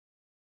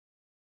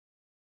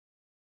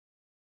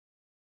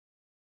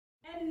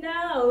And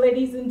now,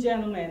 ladies and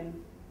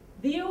gentlemen,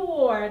 the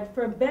award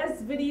for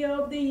Best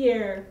Video of the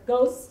Year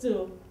goes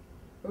to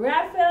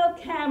Rafael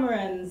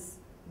Cameron's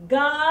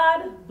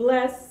God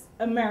Bless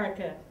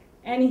America.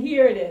 And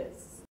here it is.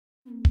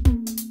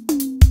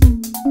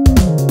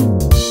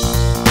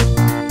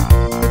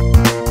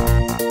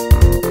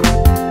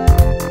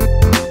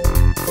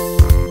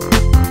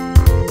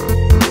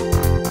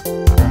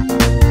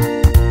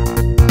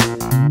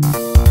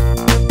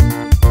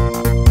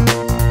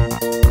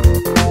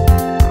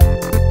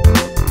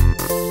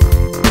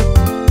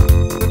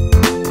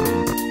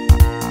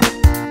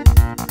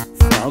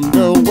 From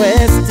the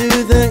west to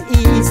the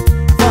east,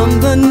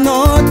 from the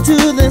north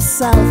to the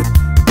south,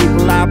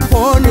 people are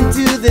born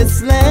into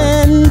this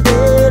land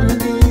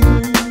daily,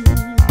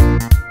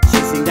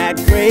 chasing that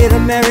great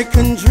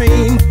American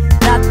dream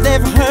that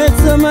they've heard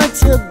so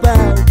much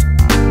about,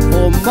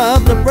 home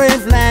of the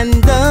brave,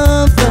 land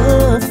of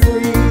the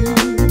free.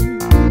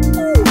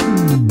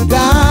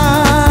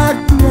 God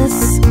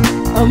bless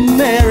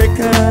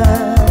America.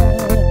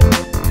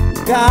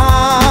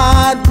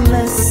 God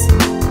bless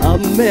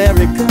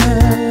America.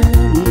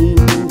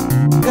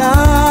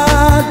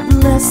 God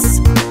bless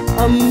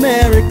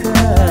America,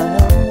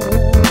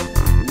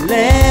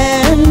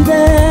 land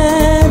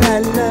that I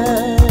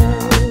love.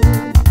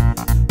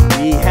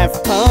 We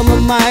have come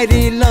a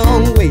mighty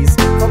long ways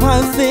from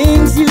how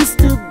things used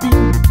to be,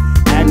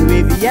 and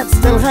we've yet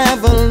still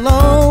have a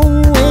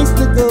long ways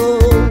to go.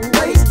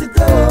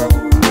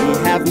 We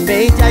have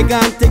made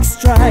gigantic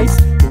strides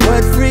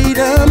toward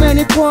freedom and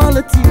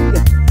equality,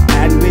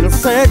 and we'll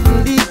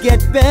certainly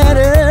get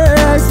better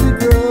as we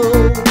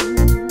grow.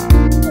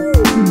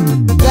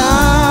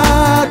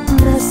 God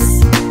bless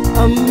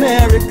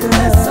America.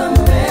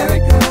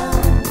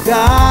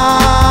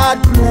 God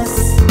bless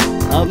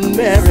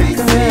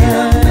America.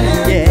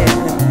 Yeah.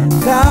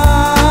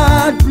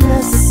 God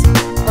bless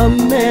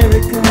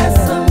America.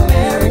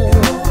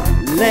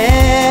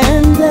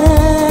 Land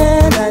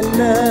that I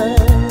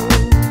love.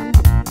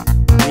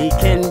 We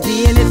can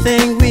be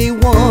anything we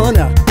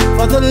wanna,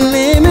 for the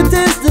limit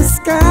is the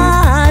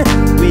sky.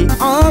 We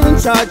are in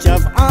charge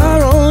of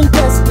our own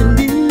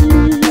destiny.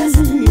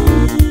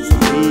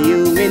 Be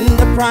you in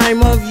the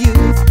prime of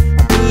youth,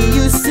 be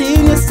you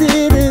senior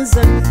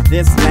citizen,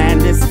 this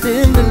land is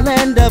still the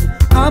land of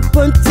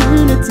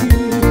opportunity.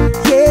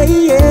 Yeah,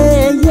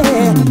 yeah,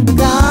 yeah.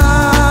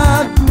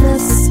 God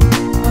bless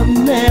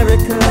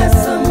America.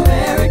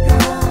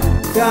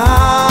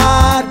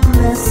 God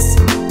bless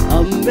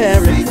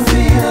America.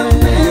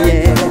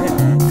 Yeah.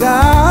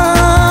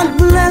 God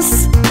bless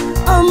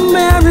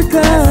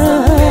America,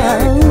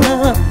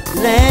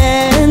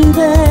 land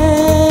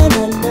that I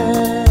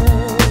love.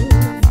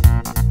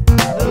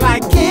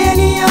 Like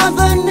any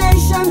other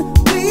nation,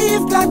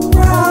 we've got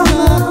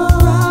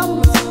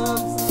problems.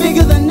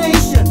 Bigger the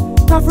nation,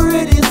 tougher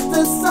it is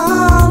to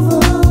solve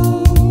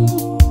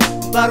them.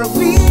 But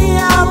we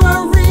are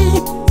a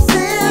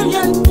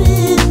resilient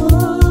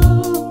people.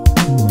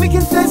 We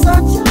can face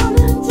our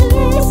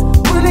challenges,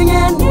 willing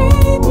and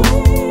able.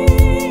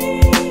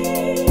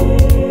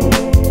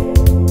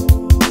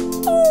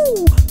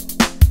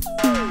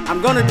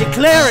 I'm gonna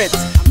declare it.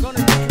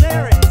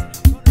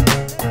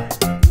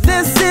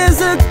 This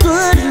is a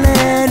good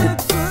land.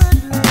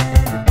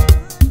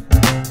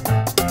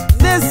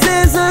 This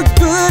is a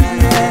good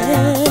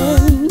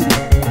land.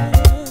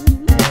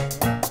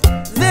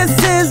 This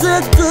is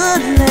a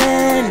good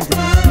land.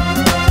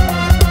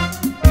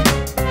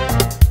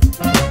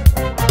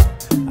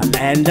 A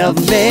land of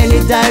many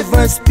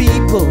diverse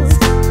peoples,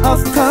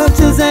 of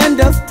cultures and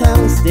of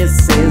tongues.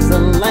 This is a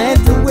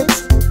land to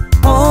which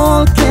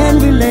all can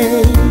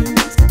relate.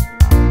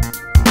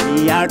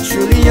 We are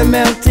truly a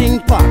melting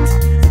pot.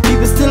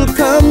 People still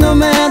come no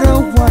matter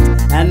what,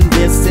 and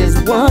this is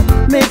what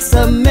makes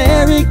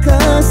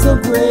America so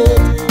great.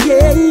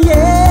 Yeah,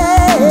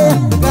 yeah.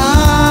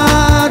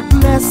 God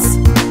bless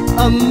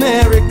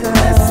America.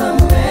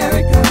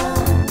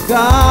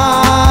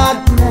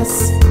 God bless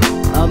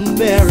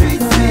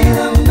America.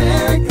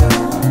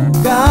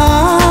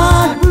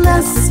 God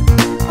bless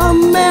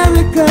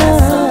America.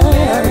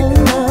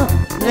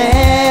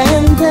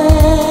 Land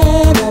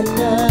that I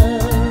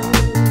love.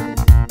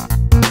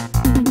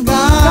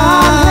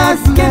 God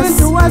has given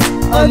to us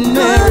a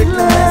good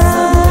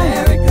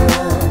land.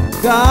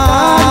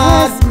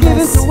 God has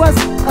given to us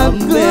a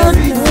good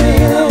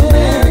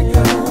land.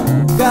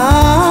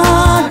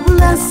 God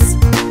bless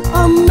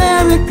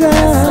America,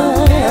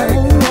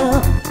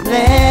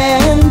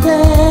 land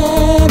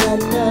that I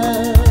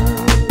love.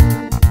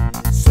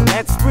 So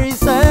let's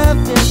preserve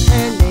this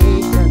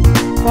nation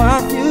for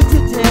our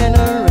future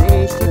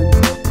generations.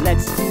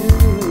 Let's do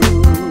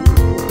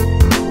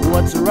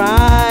what's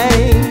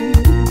right.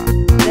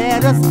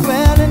 Let us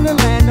dwell in the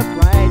land of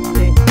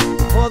righteousness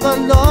for the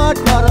Lord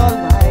God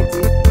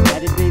Almighty,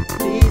 that it be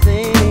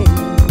pleasing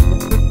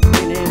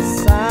in His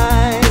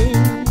sight.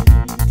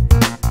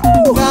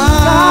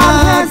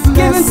 God has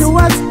given to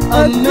us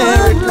a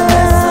good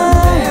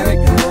land.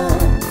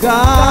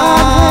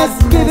 God has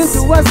given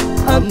to us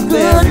a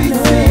good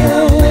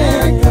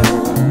land.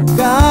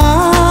 God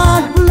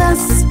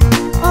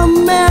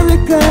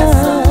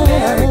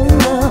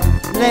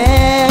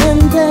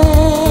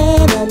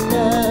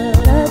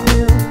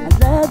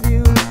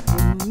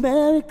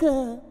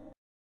America.